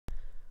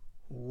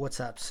What's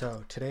up?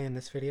 So today in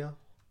this video,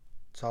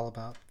 it's all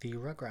about the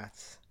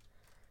Rugrats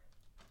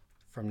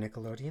from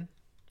Nickelodeon.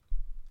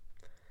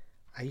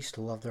 I used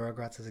to love the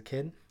Rugrats as a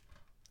kid.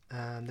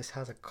 This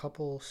has a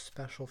couple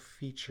special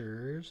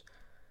features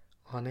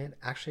on it.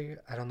 Actually,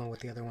 I don't know what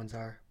the other ones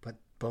are, but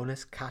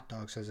bonus cat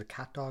dogs. There's a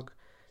cat dog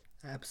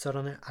episode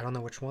on it. I don't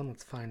know which one.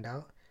 Let's find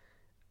out.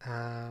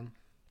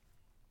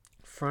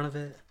 Front of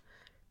it,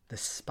 the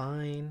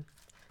spine,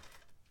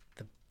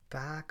 the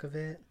back of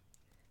it.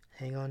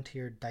 Hang on to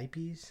your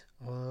diapies.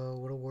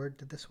 What award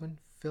did this win?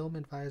 Film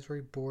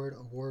Advisory Board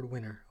Award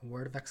winner.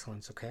 Award of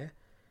Excellence, okay?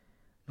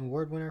 An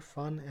award winner,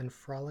 fun and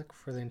frolic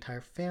for the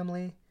entire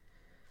family.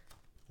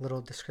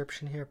 Little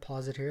description here.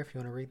 Pause it here if you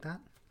want to read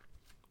that.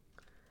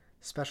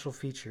 Special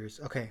features.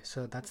 Okay,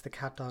 so that's the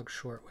cat dog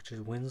short, which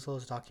is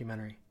Winslow's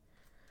documentary.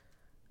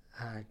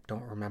 I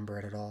don't remember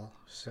it at all.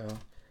 So,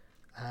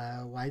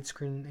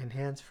 widescreen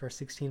enhanced for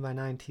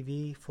 16:9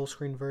 TV. Full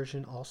screen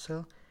version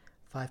also.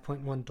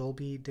 5.1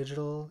 Dolby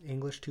Digital,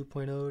 English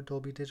 2.0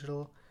 Dolby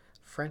Digital,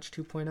 French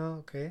 2.0,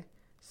 okay.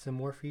 Some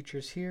more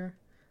features here.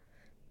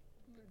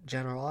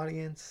 General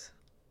audience,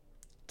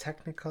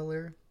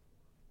 Technicolor,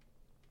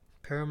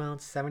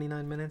 Paramount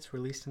 79 minutes,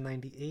 released in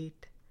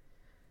 98.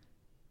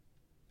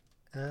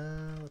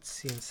 Let's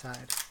see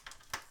inside.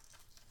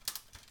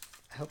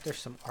 I hope there's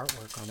some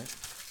artwork on it.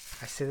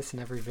 I say this in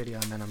every video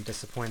and then I'm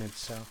disappointed,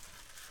 so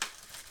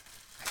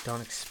I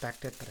don't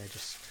expect it, but I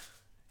just,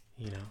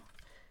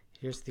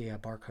 Here's the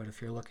barcode if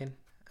you're looking,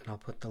 and I'll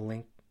put the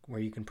link where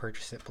you can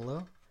purchase it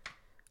below.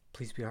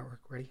 Please be artwork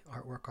ready.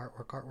 Artwork,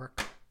 artwork,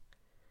 artwork.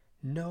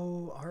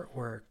 No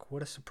artwork.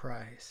 What a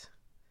surprise.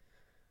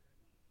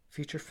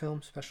 Feature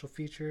film, special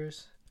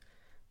features.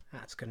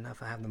 That's good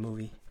enough. I have the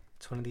movie.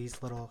 It's one of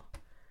these little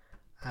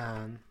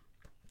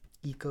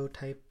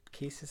eco-type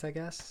cases, I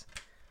guess.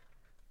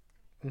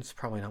 It's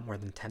probably not more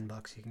than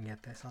 $10 you can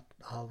get this.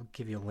 I'll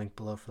give you a link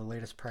below for the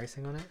latest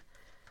pricing on it.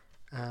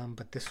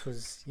 But this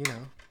was,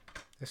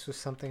 this was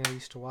something I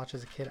used to watch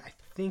as a kid. I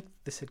think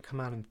this had come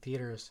out in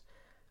theaters.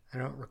 I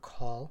don't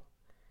recall.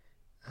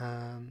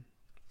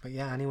 But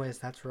yeah, anyways,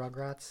 that's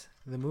Rugrats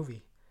the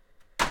Movie.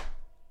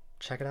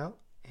 Check it out,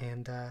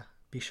 and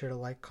be sure to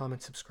like,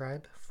 comment,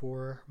 subscribe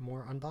for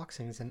more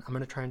unboxings. And I'm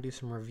going to try and do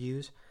some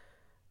reviews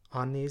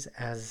on these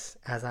as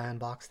I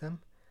unbox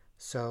them.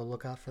 So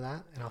look out for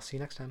that, and I'll see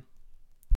you next time.